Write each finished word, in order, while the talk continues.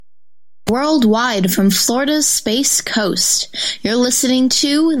Worldwide from Florida's Space Coast, you're listening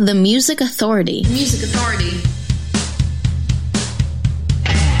to The Music Authority. Music Authority.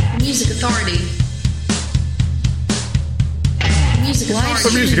 Music Authority. Music Authority.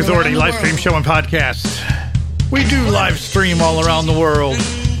 The Music Authority live stream show and podcast. We do live stream all around the world.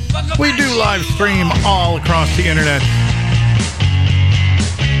 We do live stream all across the internet.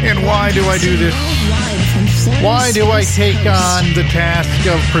 And why do I do this? Why do I take on the task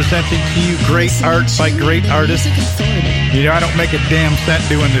of presenting to you great art by great artists? You know, I don't make a damn cent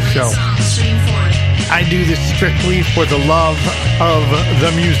doing this show. I do this strictly for the love of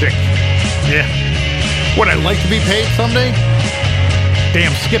the music. Yeah. Would I like to be paid someday?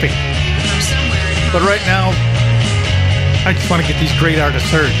 Damn skippy. But right now, I just want to get these great artists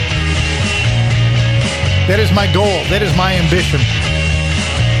heard. That is my goal. That is my ambition.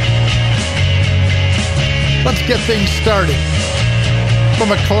 Let's get things started.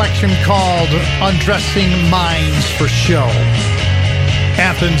 From a collection called Undressing Minds for Show.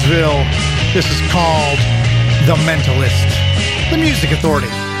 Athensville, this is called The Mentalist. The Music Authority,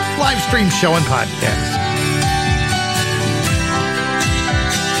 live stream show and podcast.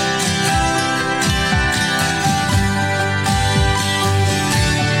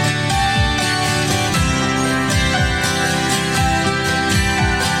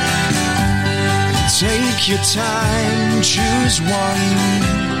 Take your time, choose one.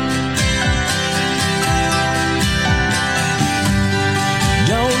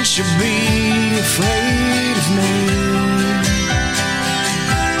 Don't you be afraid of me.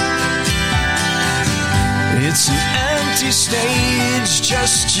 It's an empty stage,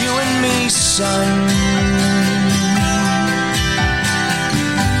 just you and me, son.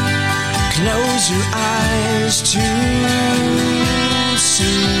 Close your eyes to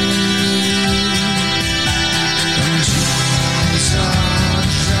see.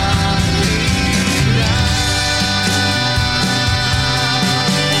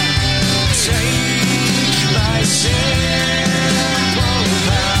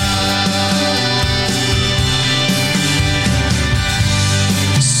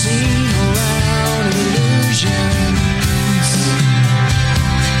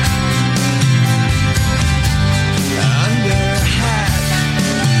 Under hat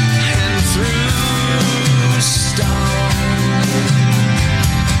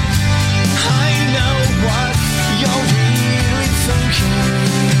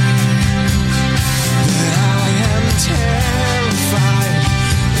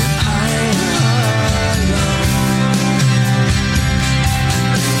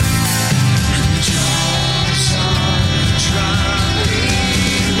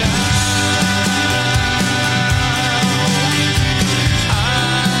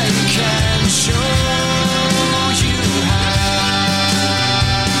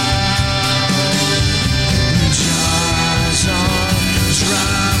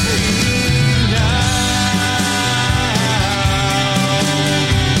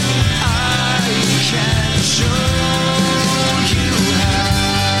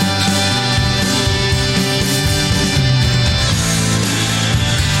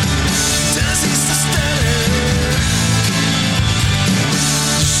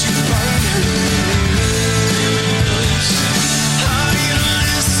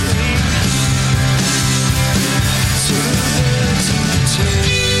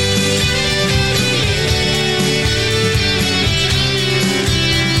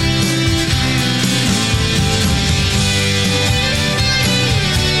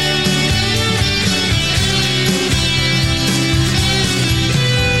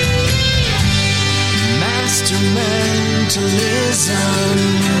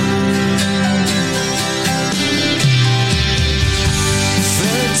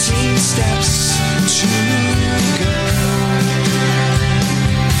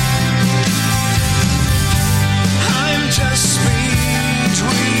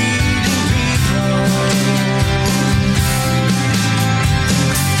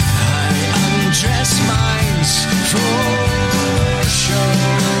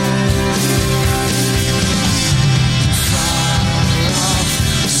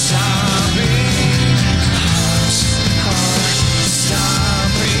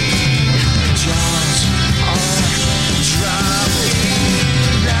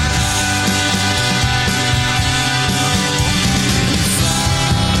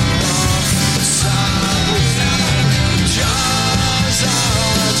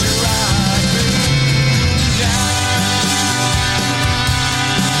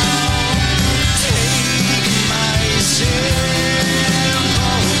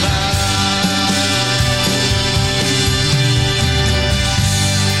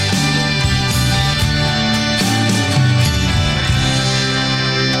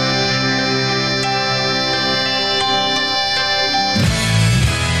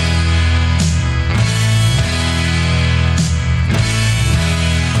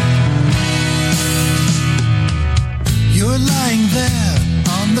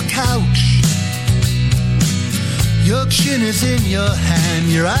phone is in your hand,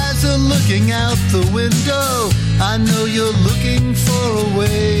 your eyes are looking out the window. I know you're looking for a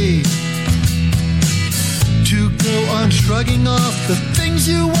way to go on shrugging off the things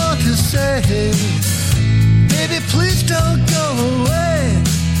you want to say. Baby, please don't go away.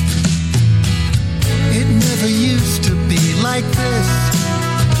 It never used to be like this.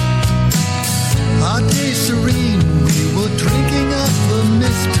 Our days serene, we were drinking up the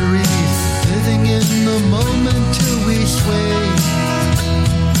mysteries, living in the moment till we sway.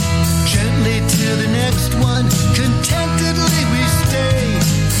 Gently to the next one, contentedly we stay.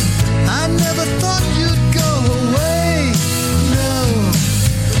 I never thought you'd go away. No,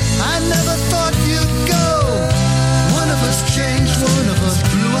 I never thought you'd go. One of us changed, one of us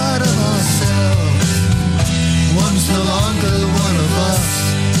grew out of ourselves. One's no longer one of us.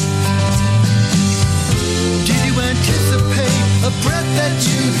 Did you anticipate a breath that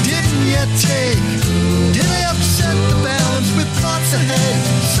you didn't yet take? Did I upset the balance with thoughts ahead?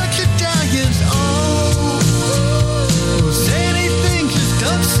 Such Italians, oh. Say anything, just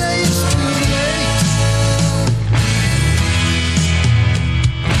don't say it's too late.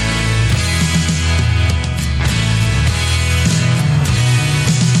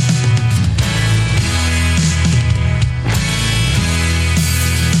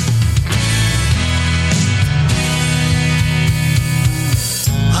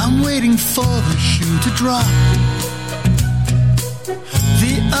 I'm waiting for the shoe to drop.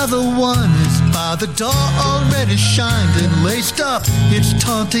 The other one is by the door, already shined and laced up. It's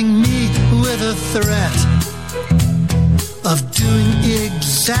taunting me with a threat of doing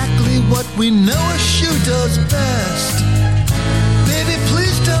exactly what we know a shoe does best. Baby,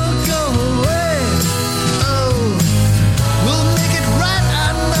 please don't go away. Oh, we'll make it right, I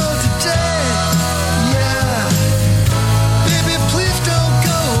know today. Yeah. Baby, please don't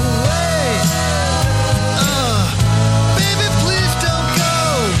go away. Baby, please don't go.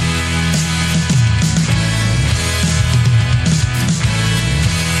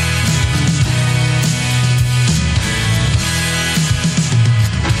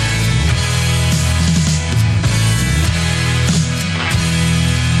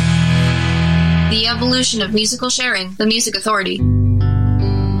 The evolution of musical sharing, the Music Authority.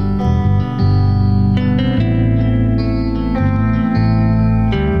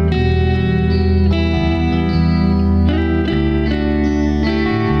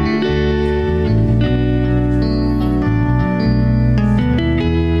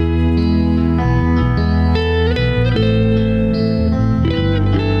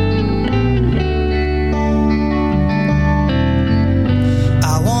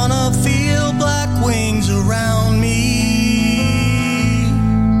 I wanna feel black wings around me.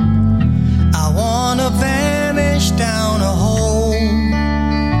 I wanna vanish down a hole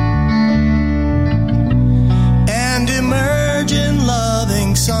and emerge in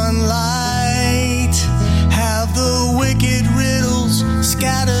loving sunlight. Have the wicked riddles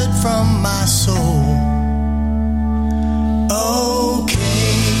scattered from my soul.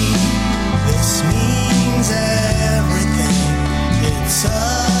 Okay, this means everything. It's a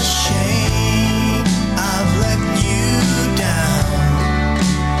shame I've let you down.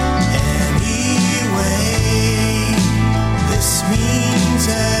 Anyway, this means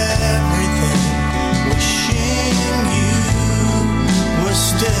everything. Wishing you were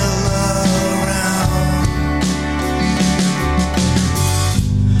still around.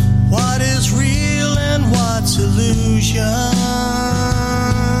 What is real and what's illusion?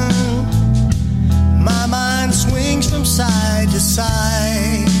 My mind swings from side to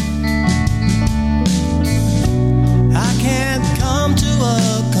side. I can't come to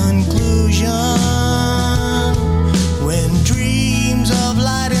a conclusion when dreams of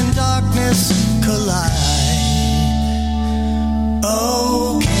light and darkness collide.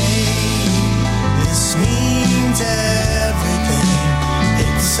 Okay, this means everything.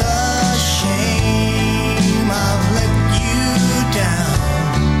 It's a shame I've let you down.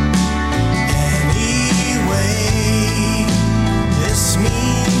 Anyway, this means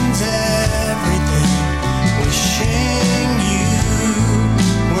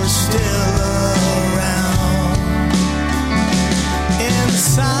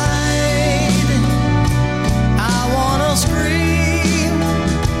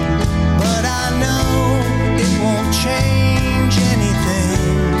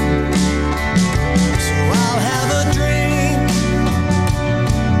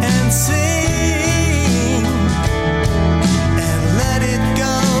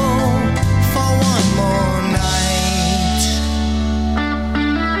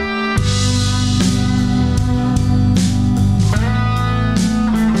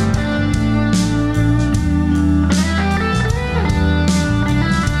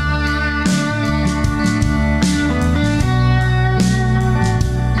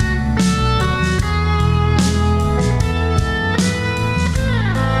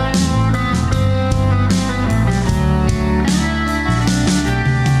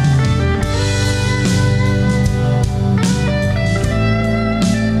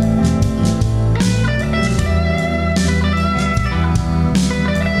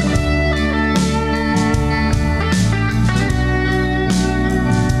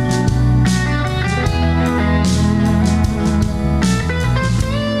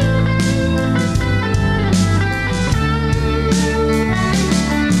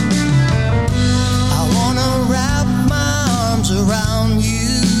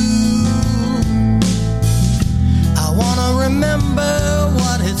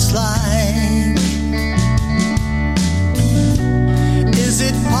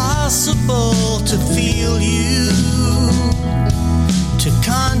to feel you, to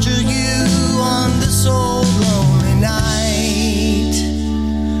conjure you on this old lonely night.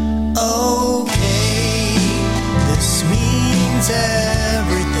 Okay, this means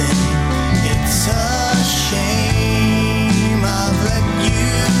everything. It's a shame I've let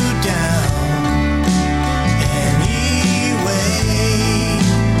you down. Anyway,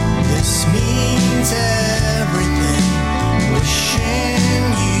 this means everything. Wishing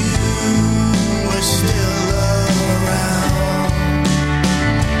you were still around.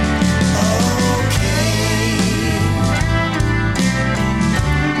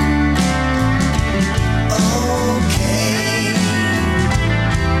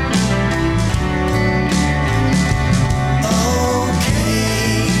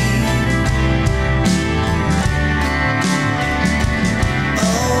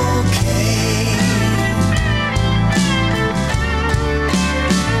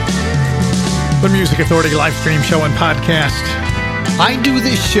 The Music Authority live stream show and podcast. I do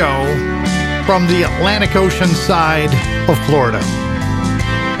this show from the Atlantic Ocean side of Florida.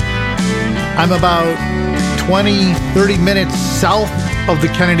 I'm about 20-30 minutes south of the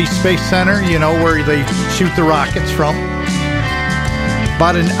Kennedy Space Center, you know, where they shoot the rockets from.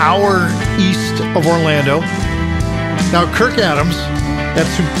 About an hour east of Orlando. Now, Kirk Adams,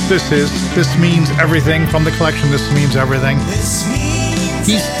 that's who this is. This means everything from the collection. This means everything.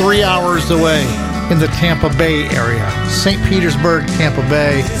 He's 3 hours away in the Tampa Bay area. St. Petersburg, Tampa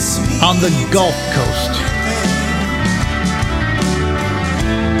Bay, on the Gulf Coast.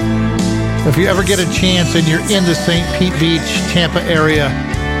 If you ever get a chance and you're in the St. Pete Beach, Tampa area,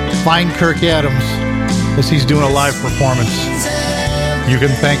 find Kirk Adams as he's doing a live performance. You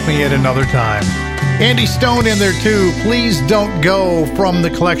can thank me at another time. Andy Stone in there too. Please Don't Go from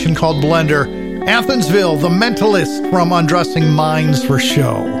the collection called Blender. Athensville, The Mentalist from Undressing Minds for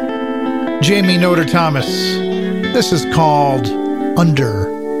Show. Jamie Noter Thomas. This is called Under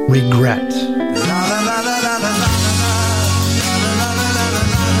Regret.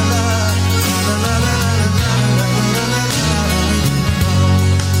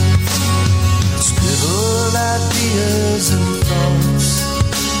 Scribbled ideas and thoughts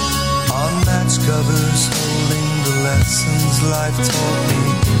on match covers holding the lessons life taught me.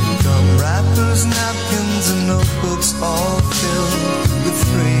 Gum wrappers, napkins, and notebooks all filled with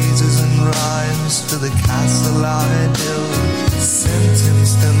phrases and rhymes to the castle I built.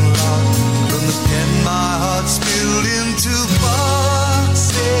 Sentenced and locked from the pen my heart spilled into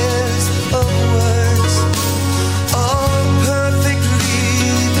boxes of words, all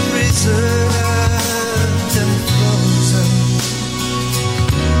perfectly preserved and frozen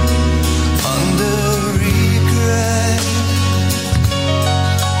under regret.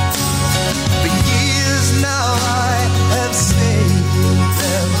 Now I have saved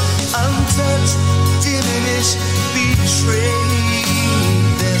them, untouched, diminished,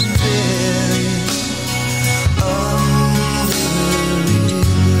 betrayed, and buried under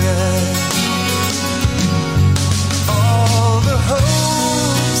regret. All the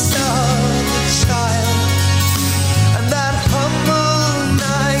hopes of a child and that humble,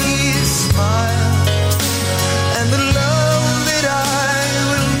 naive smile and the love that I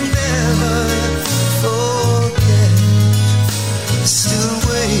will never forget, still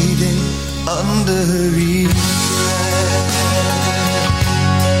waiting under regret.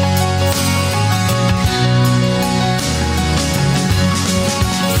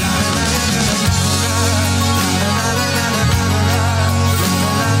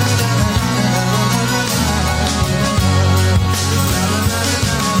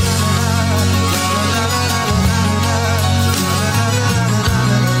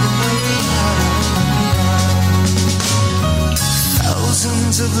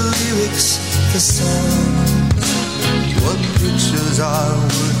 Of lyrics for songs, what pictures are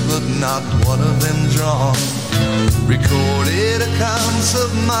worth but not one of them drawn. Recorded accounts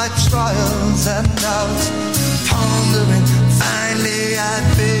of my trials and doubts, pondering, finally I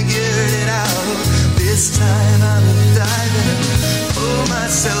figured it out. This time I'm diving, pull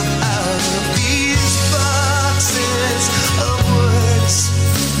myself out of these boxes of words,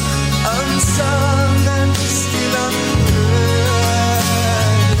 unsung and still unheard.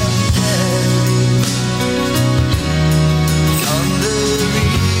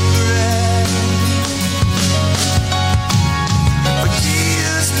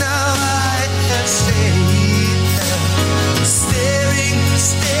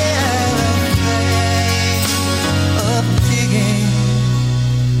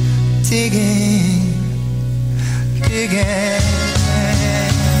 Digging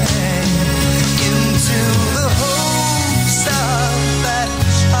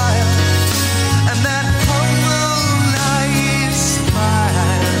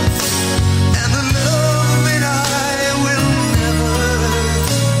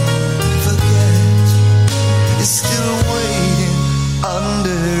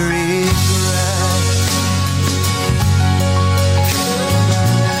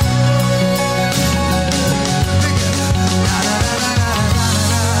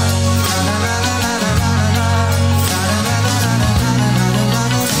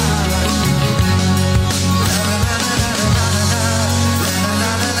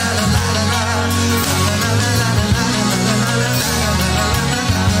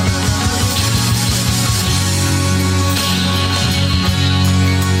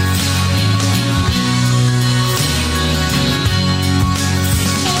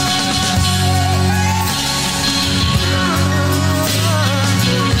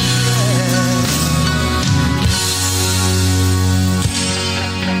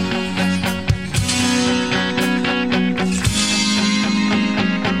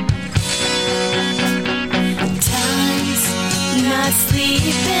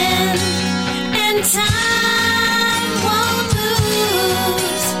sleeping and time won't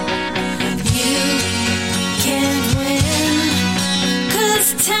lose. You can't win 'cause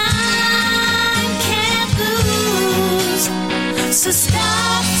time can't lose. So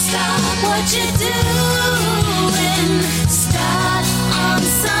stop what you're doing. Start on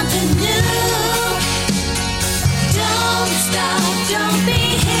something new. Don't stop, don't be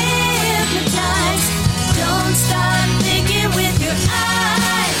hypnotized. Don't start thinking with your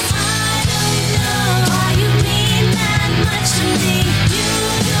eyes. I don't know why you mean that much to me. You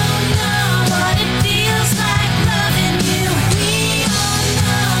don't know what it feels like loving you. We all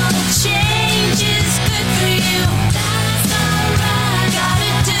know change is good for you. That's alright.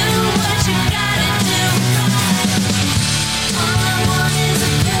 Gotta do what you gotta do. All I want is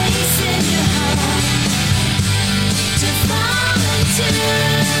a place in your heart to fall into.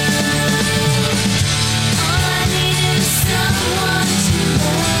 All I need is someone to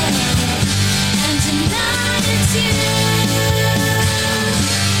love, and tonight it's you.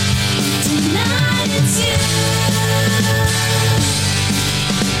 Tonight it's you.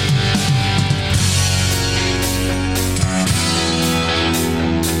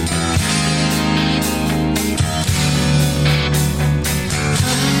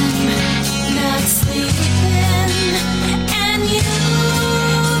 I'm not sleeping, and you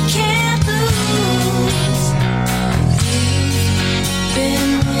can't lose. You've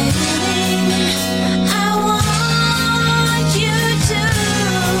been waiting. I want you to.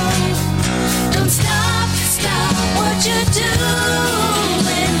 Don't stop what you're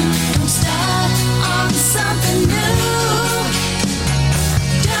doing. Don't start on something new.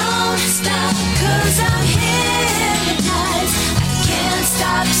 Don't stop 'cause I'm hypnotized. I can't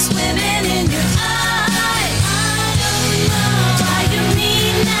stop swimming in your eyes. I don't know why you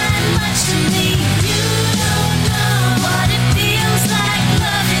mean that much to me. You don't know what it feels like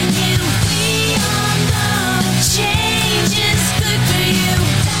loving you. We all know change is good for you.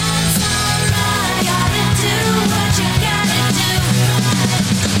 That's alright. Gotta do what you gotta do.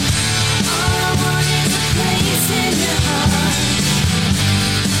 All I want is a place in your heart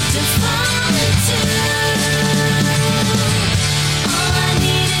to fall into. All I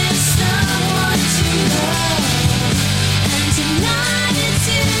need is someone to love, and tonight it's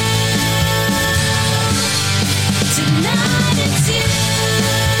you. Tonight it's you.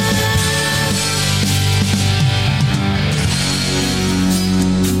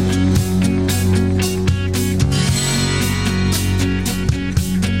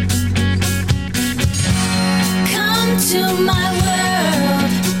 Come to my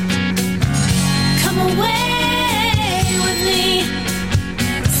world. Come away with me.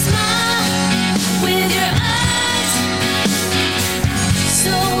 Smile with your eyes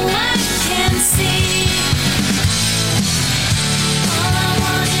so I can see. All I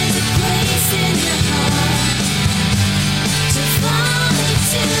want is a place in your heart to fall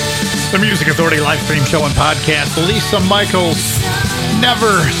into. The Music Authority live stream show and podcast. Lisa Michaels,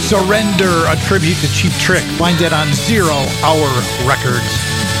 Never Surrender, a tribute to Cheap Trick. Find it on 0 Hour Records.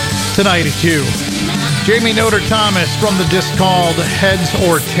 Tonight at 2. Jamie Noter Thomas from the disc called Heads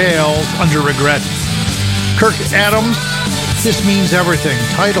or Tails, Under Regret. Kirk Adams, This Means Everything,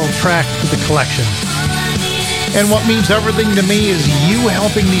 title track to the collection. And what means everything to me is you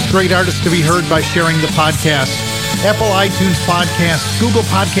helping these great artists to be heard by sharing the podcast. Apple iTunes Podcast, Google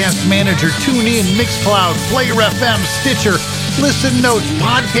Podcast Manager, TuneIn, Mixcloud, Player FM, Stitcher, Listen Notes,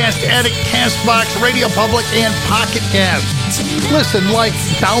 Podcast Addict, CastBox, Radio Public, and Pocket Cast. Listen, like,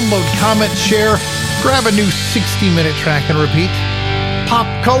 download, comment, share. Grab a new 60-minute track and repeat. Pop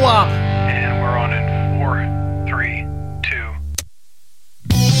Co-op. And we're on in 4, 3, 2.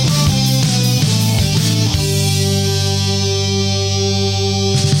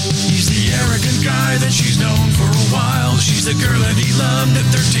 He's the arrogant guy that she's known for a while. She's the girl that he loved at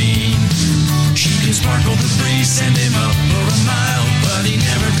 13. She can sparkle the breeze, send him up for a mile, but he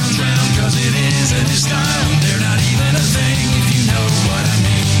never comes round 'cause it isn't his style. They're not even a thing if you know what I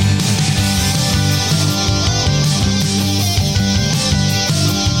mean.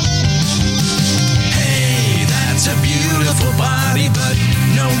 Hey, that's a beautiful body, but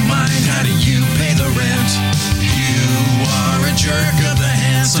no mind, how do you pay the rent? You are a jerk of the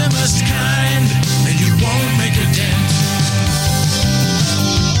handsomest kind, and you won't make a dent.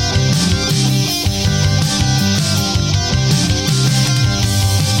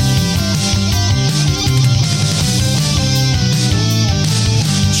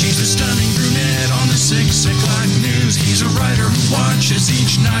 She's a stunning brunette on the 6 o'clock news. He's a writer who watches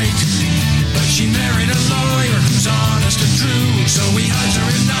each night, but she married a lawyer who's honest and true, so he hides her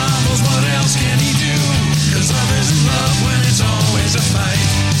in novels. What else can he do? 'cause love isn't love when it's always a fight.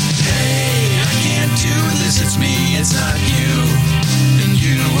 Hey, I can't do this, it's me, it's not you. And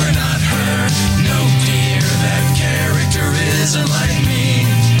you are not her. No, dear, that character isn't like me.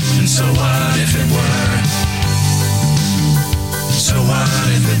 And so what if it were? So what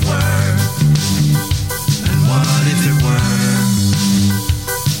if it were? And what if it were?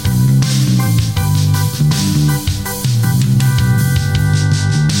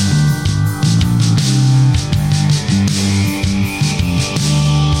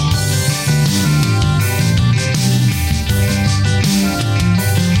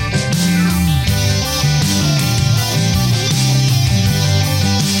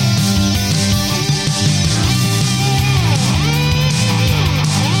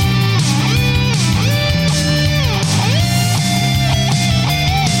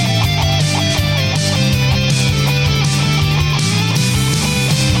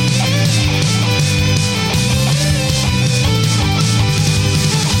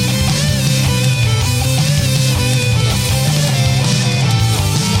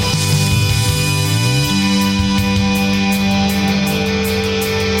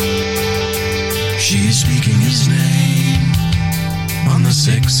 She's speaking his name on the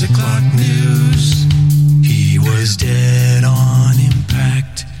 6 o'clock news. He was dead on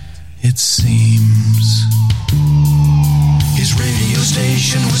impact, it seems. His radio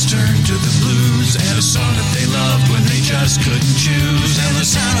station was turned to the blues and a song that they loved when they just couldn't choose. And the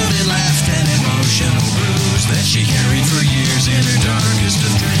sound of it left an emotional bruise that she carried for years in her darkest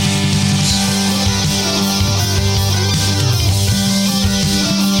of dreams.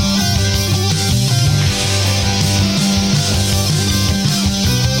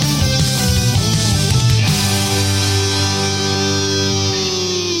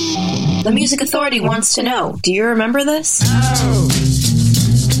 The Music Authority wants to know, do you remember this? Oh,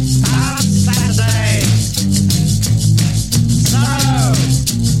 on Saturday. So,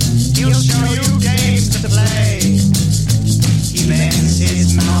 he'll show you games to play. He bends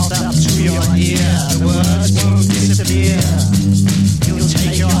his mouth up to your ear. The words won't disappear. He'll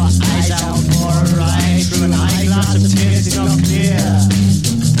take your eyes out for a ride through an eyeglass of tears is not clear.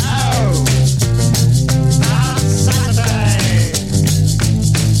 Oh, on Saturday.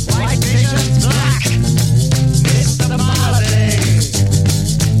 White vision black. It's the Malady.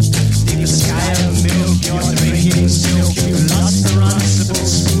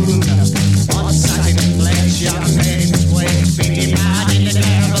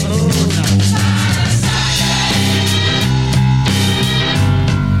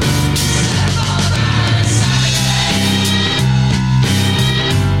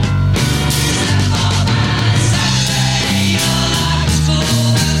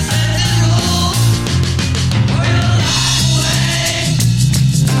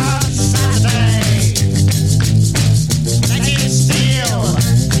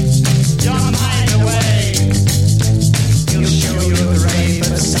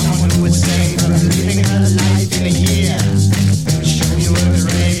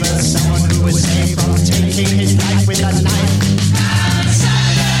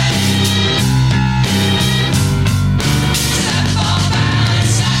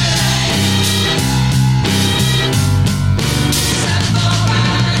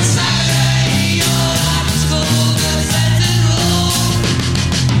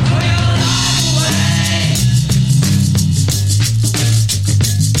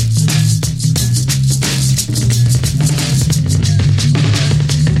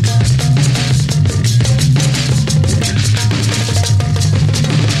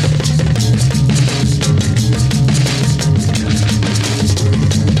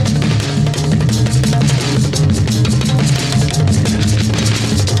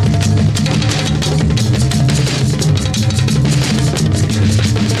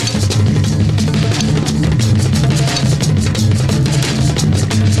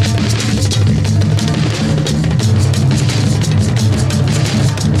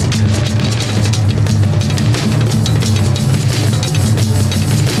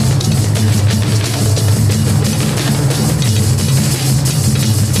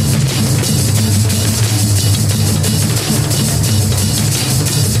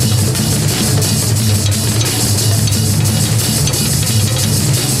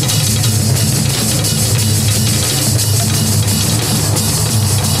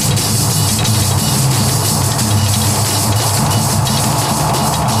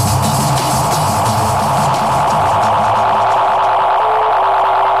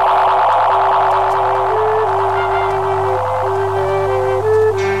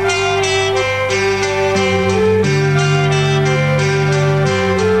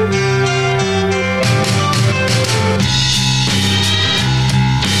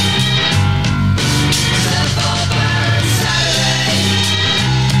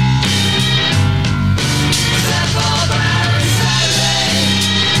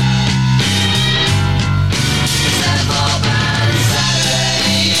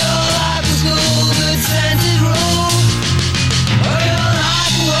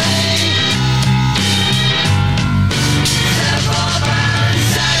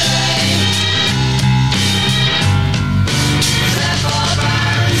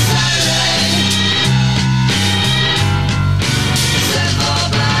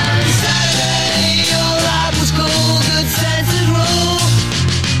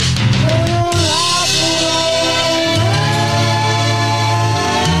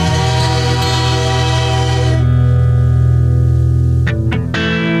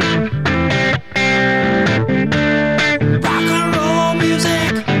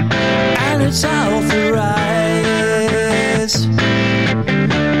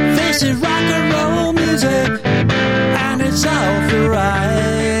 music, and it's all for rise.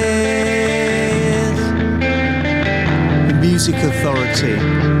 The Music Authority,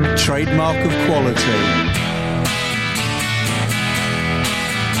 trademark of quality.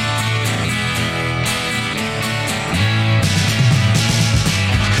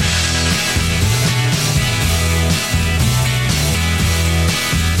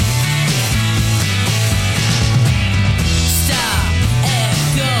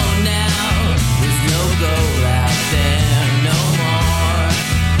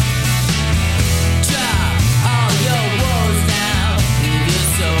 Drop all your woes now, leave your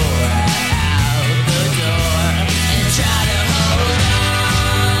soul right out the door.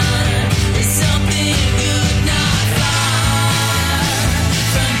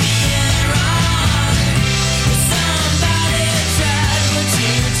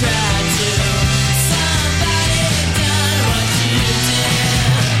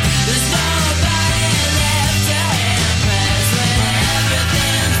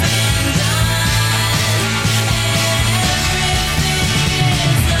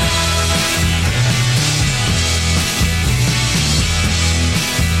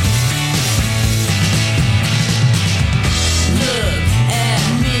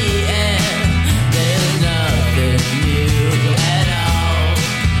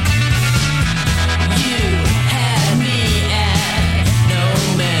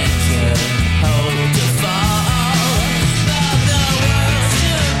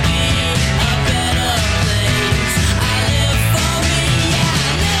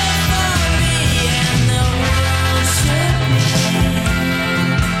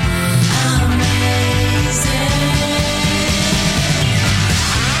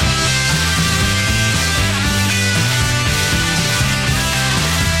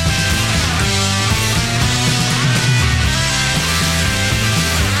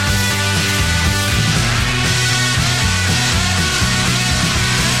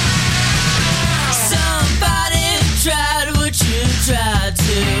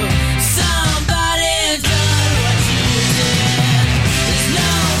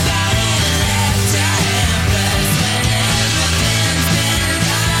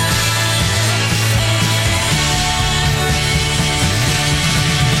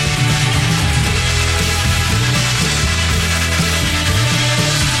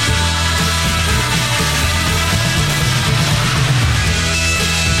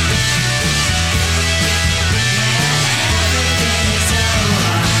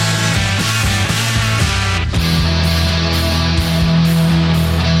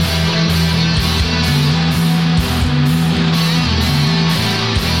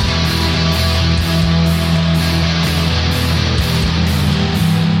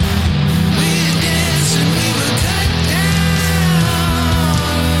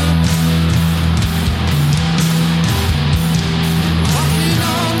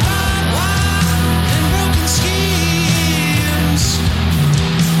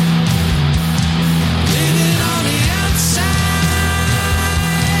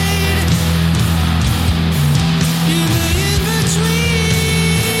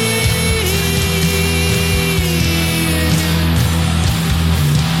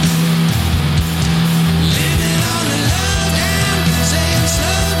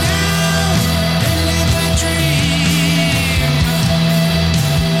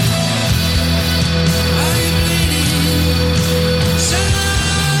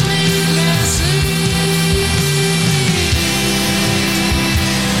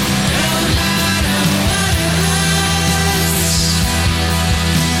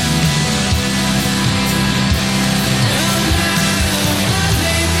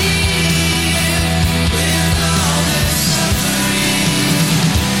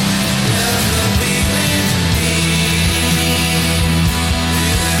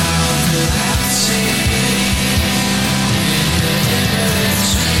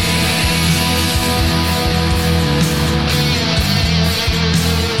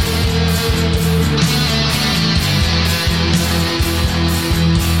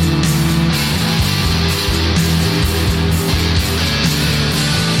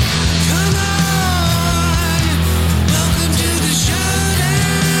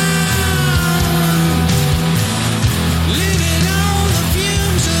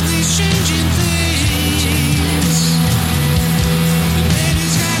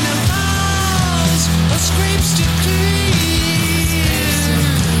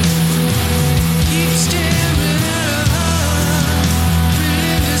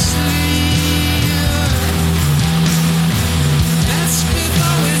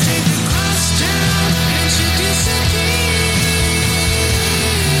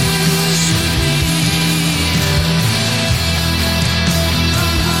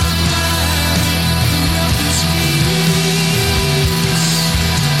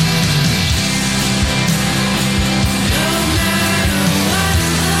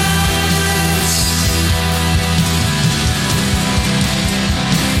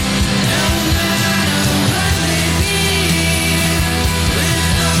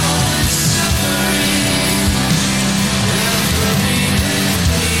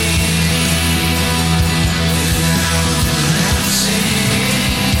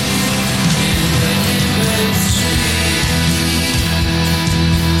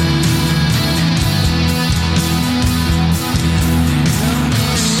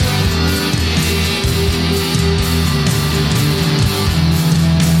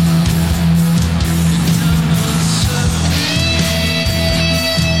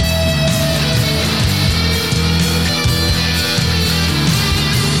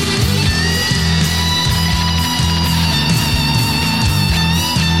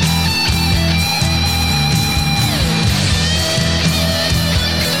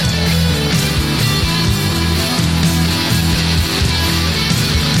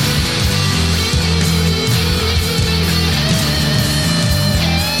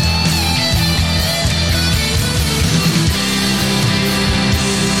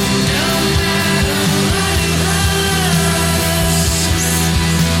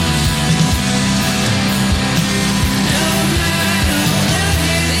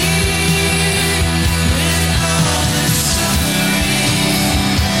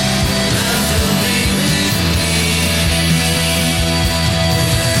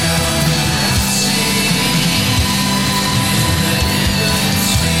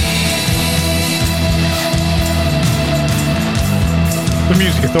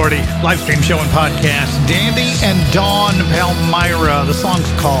 Music Authority live stream show and podcast. Dandy and Dawn Palmyra. The song's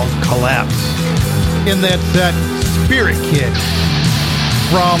called Collapse. In that set, Spirit Kid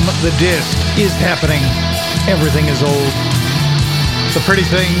from the disc Is Happening. Everything is Old. The Pretty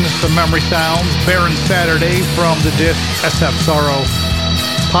Things, Some Memory Sounds. Barren Saturday from the disc SF Sorrow.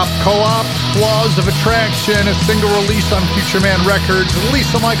 Pop Co-op, Laws of Attraction, a single release on Future Man Records.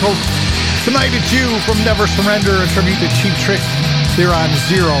 Lisa Michaels, Tonight It's You from Never Surrender, a tribute to Cheap Trick. They're on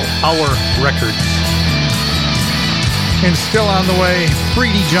 0 Hour Records. And still on the way,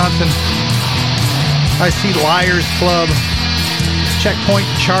 Freedy Johnson. I see Liars Club. Checkpoint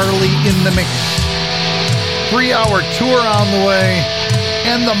Charlie in the mix. 3-hour tour on the way.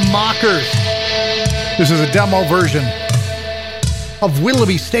 And the Mockers. This is a demo version of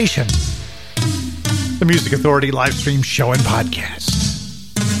Willoughby Station. The Music Authority live stream show and podcast.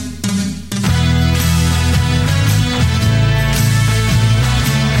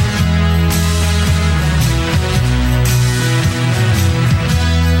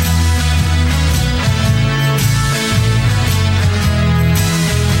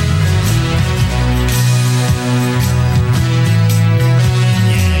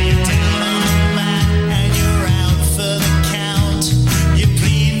 You're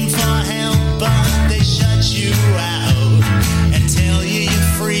pleading for help, but they shut you out and tell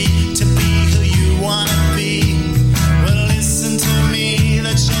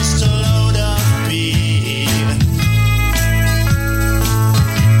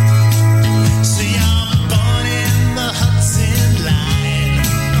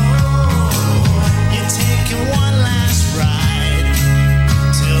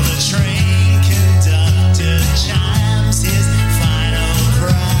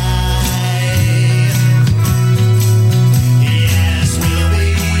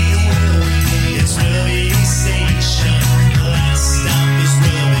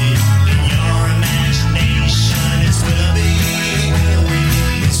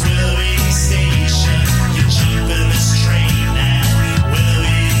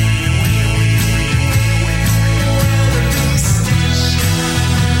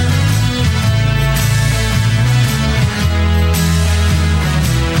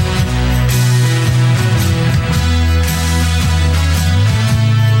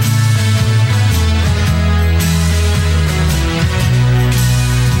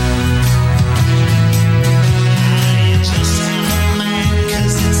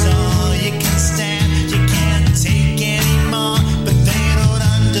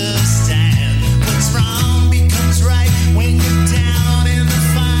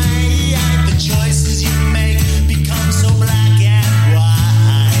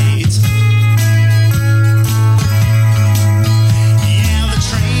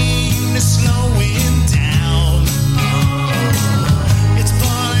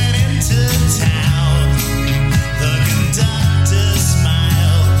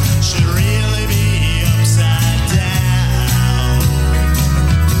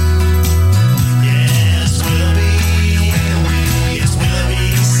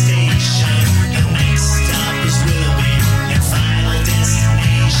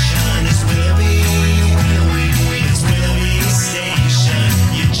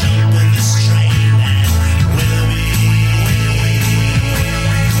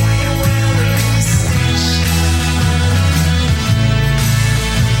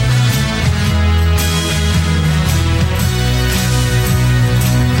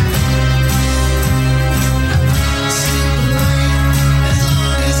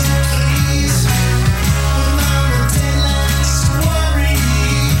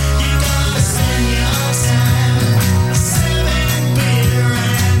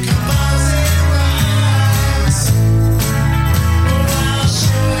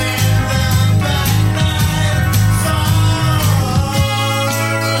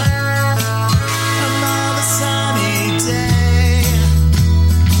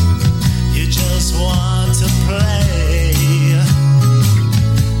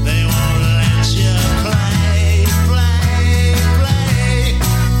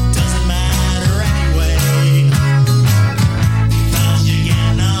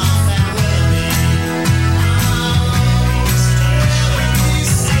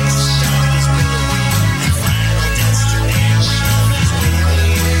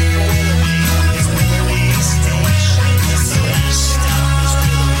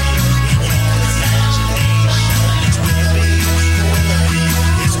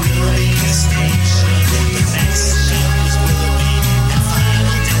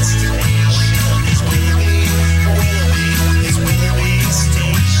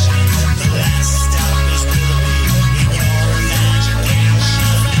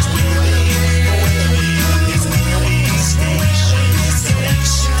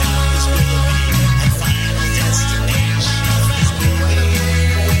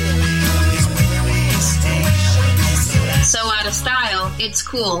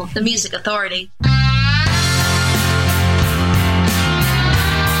cool, the Music Authority.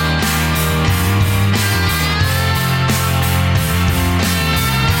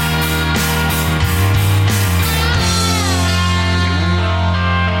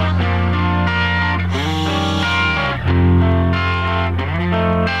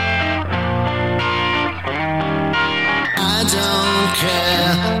 I don't care,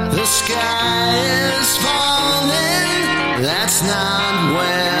 the sky is falling, that's not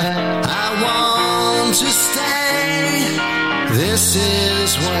where I want to stay. This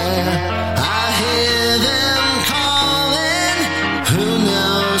is where I hear them calling, who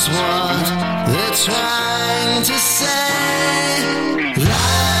knows what they're trying to say.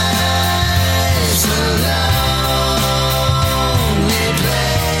 Life's a lonely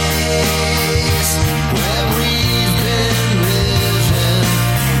place where we've been living.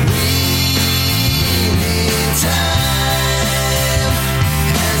 We need time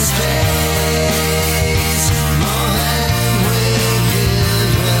and space more than we're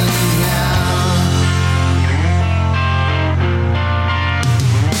given now.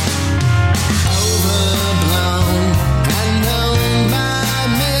 Overblown and known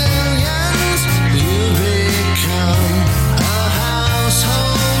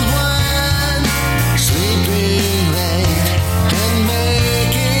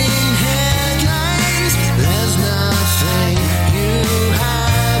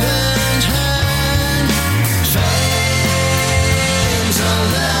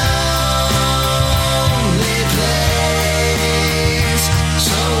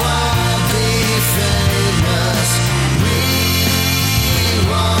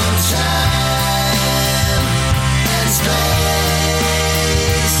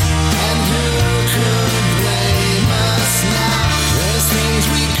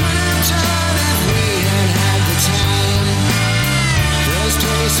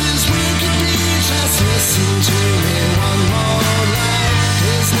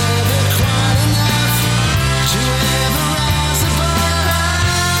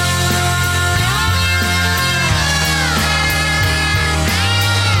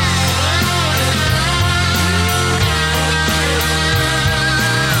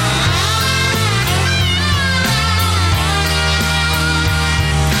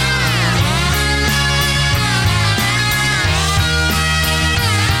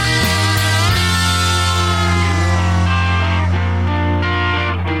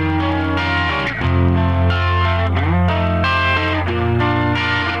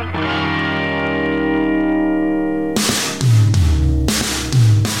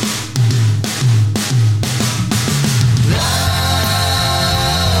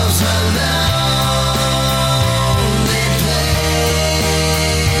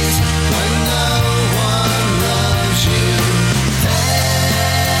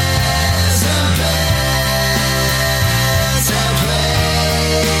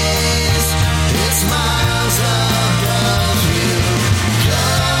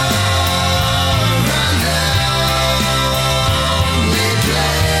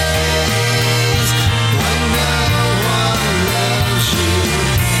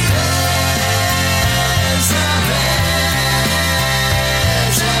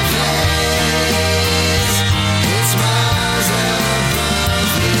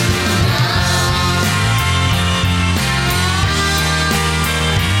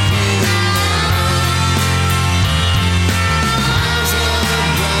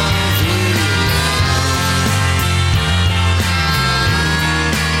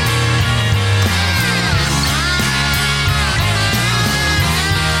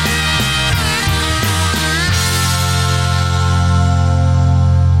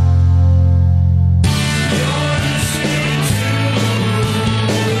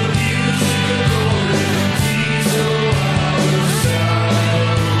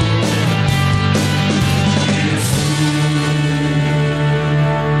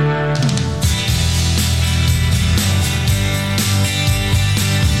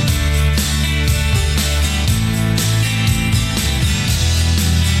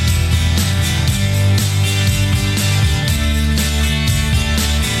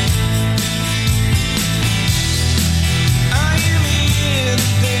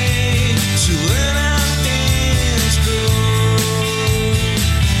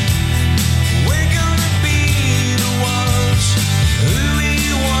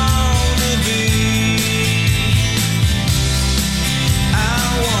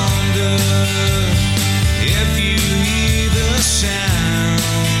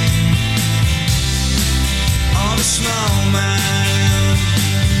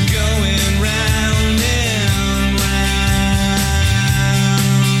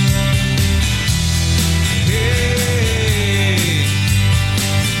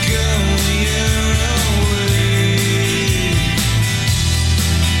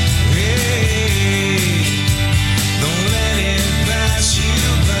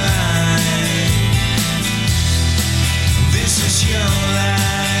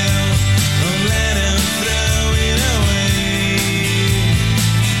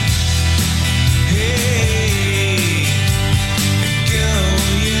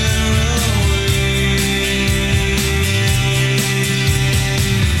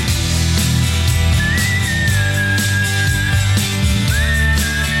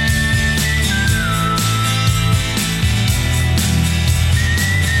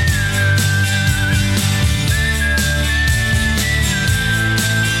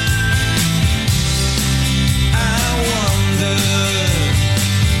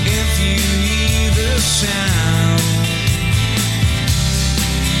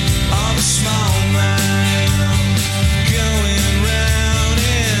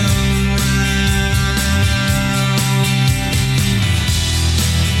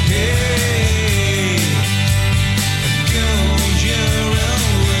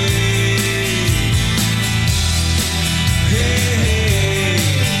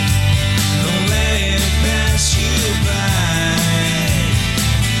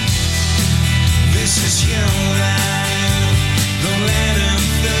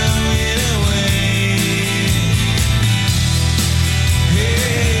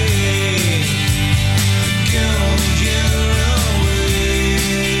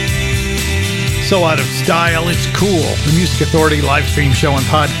So out of style, it's cool. The Music Authority live stream show and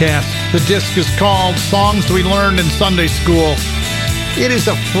podcast. The disc is called Songs We Learned in Sunday School. It is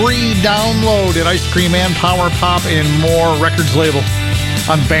a free download at Ice Cream and Power Pop and More Records label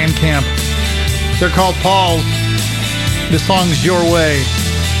on Bandcamp. They're called Paul's. The song's Your Way.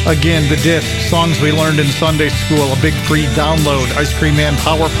 Again, the disc, Songs We Learned in Sunday School, a big free download, Ice Cream and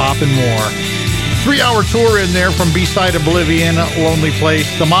Power Pop and More. 3-hour tour in there from B-Side Oblivion, Lonely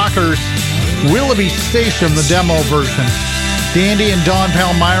Place, The Mockers, Willoughby Station, the demo version, Dandy and Dawn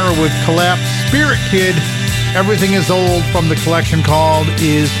Palmyra with Collapse, Spirit Kid, Everything is Old from the collection called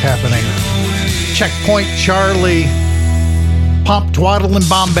Is Happening. Checkpoint Charlie, Pomp, Twaddle, and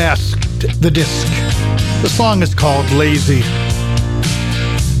Bombast, the disc. The song is called Lazy.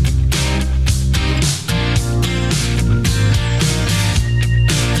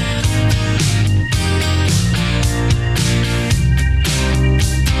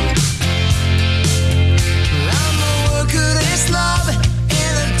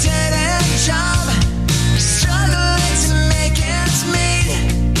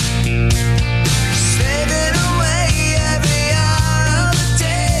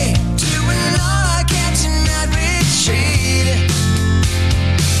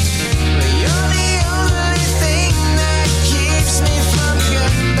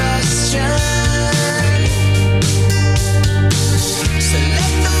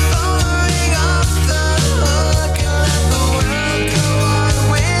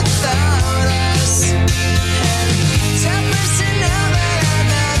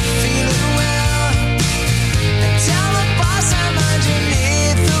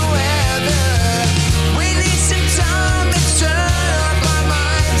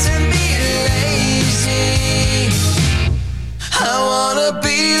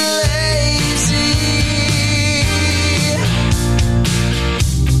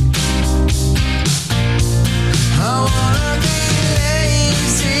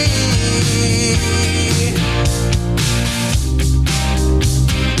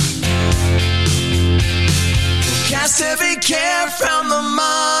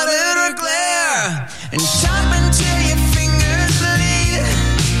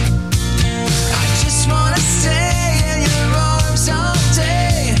 Stay in your arms all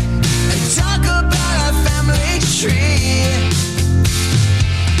day.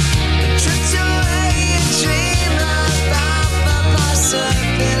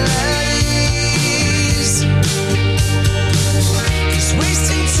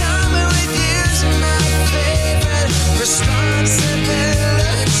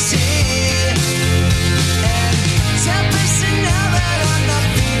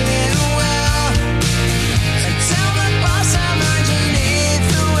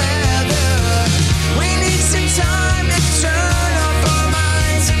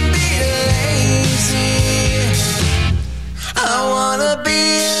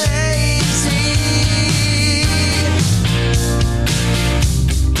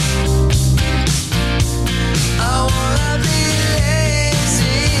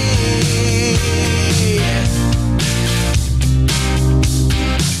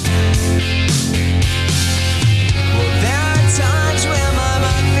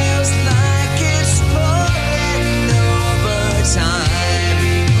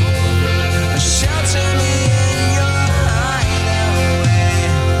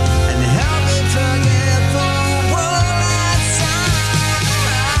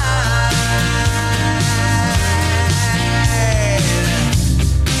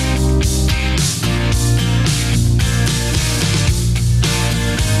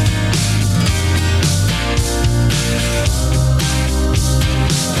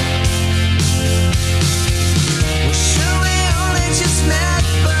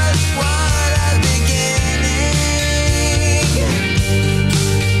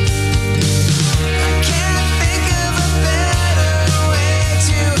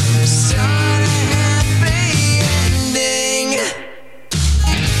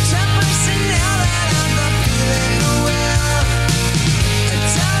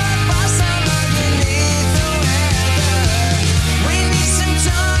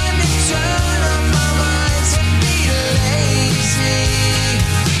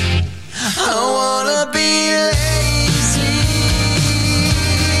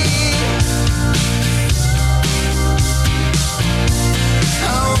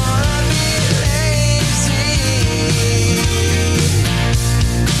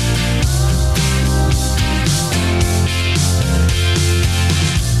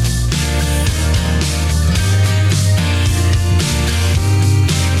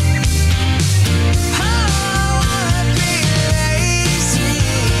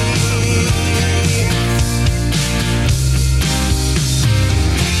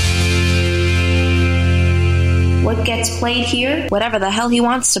 gets played here whatever the hell he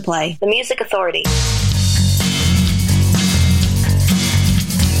wants to play. The Music Authority.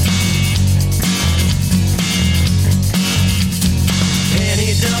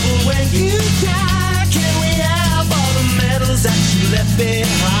 Penny double when you die. Can we have all the medals that you left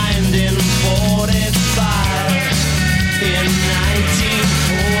behind in 45? In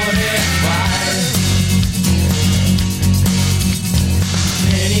 1945.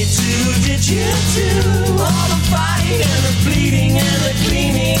 Penny two, did you do all the fighting and the bleeding and the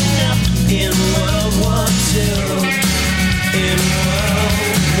cleaning up in World War II? In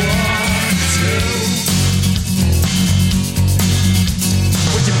World War II.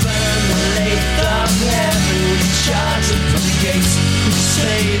 Would you burn the lathe of heaven? Would you charge the pearly gates? Would you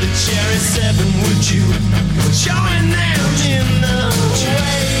slay the cherry seven? Would you join them in the way?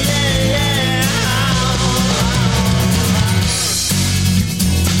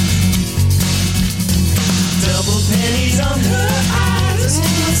 Double pennies on her eyes in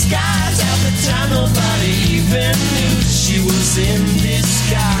the skies. At the time nobody even knew she was in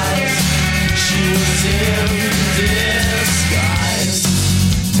disguise. She was in disguise.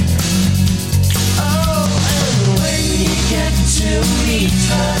 Oh, and when you get to meet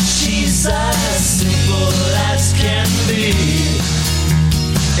her, she's as simple as can be.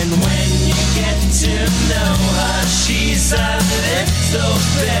 And when you get to know her, she's a little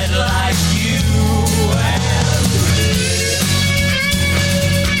bit like you and me.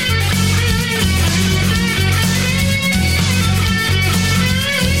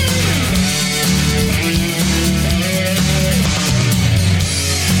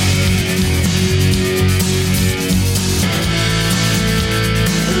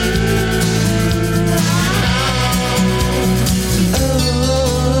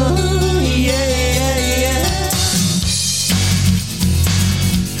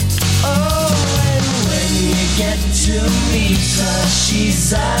 To meet her,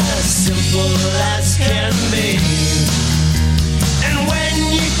 she's as simple as can be. And when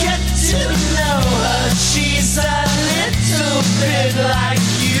you get to know her, she's a little bit like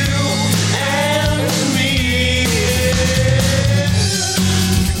you and me.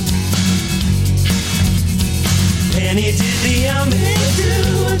 Penny did the do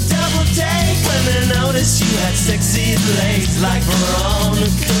a double take when they noticed you had sexy legs like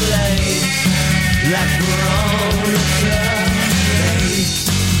Veronica Lake. Like Veronica Lake.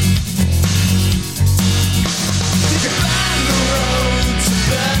 Did you find the road to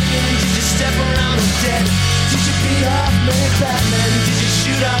Berlin? Did you step around the dead? Did you beat off many Batman? Did you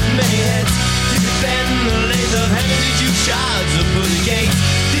shoot off many heads? Did you bend the lathe of heaven? Did you charge the bully gates?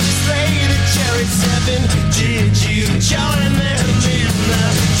 Did you slay the cherry seven? Did you join them in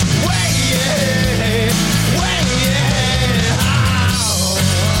the way? Way,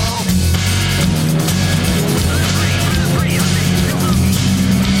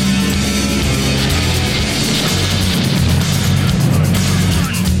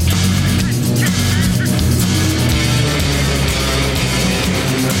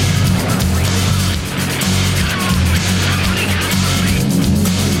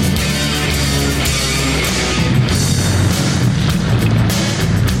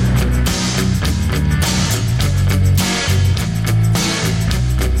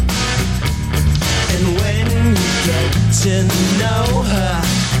 to know her,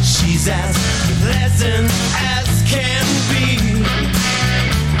 she's as pleasant as can be.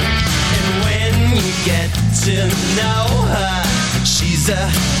 And when you get to know her, she's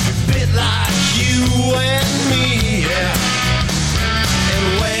a bit like you and me. And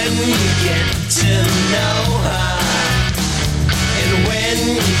when you get to know her, and when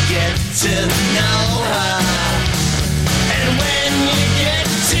you get to know her, and when you get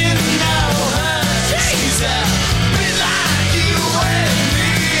to know her, she's a bit like you and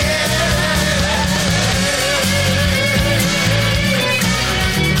me.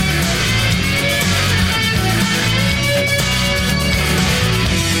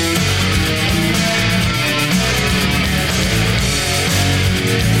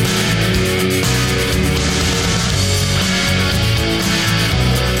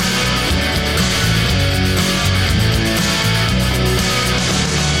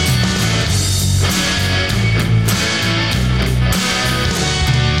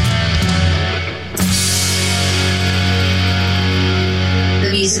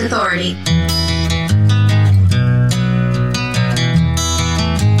 Music Authority.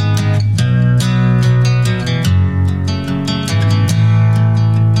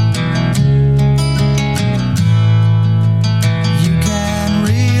 You can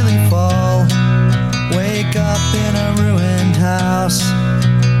really fall, wake up in a ruined house,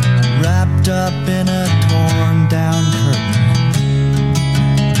 wrapped up in a torn down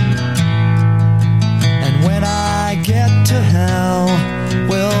to hell,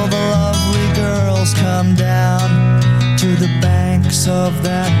 will the lovely girls come down to the banks of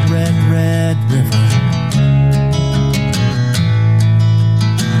that red, red river?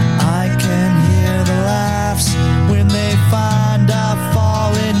 I can hear the laughs when they find I've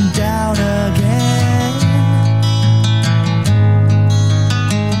fallen down again.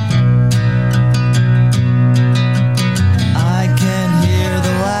 I can hear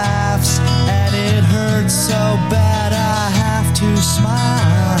the laughs and it hurts so bad I have to smile.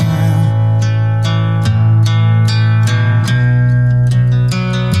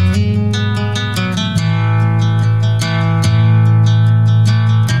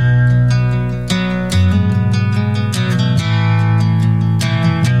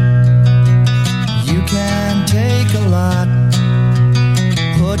 You can take a lot,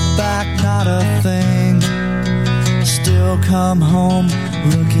 put back not a thing, still come home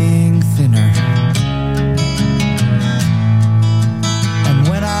looking thinner. And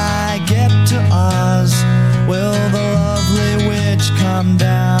when I get to Oz, will the lovely witch come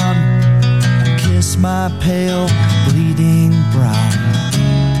down, kiss my pale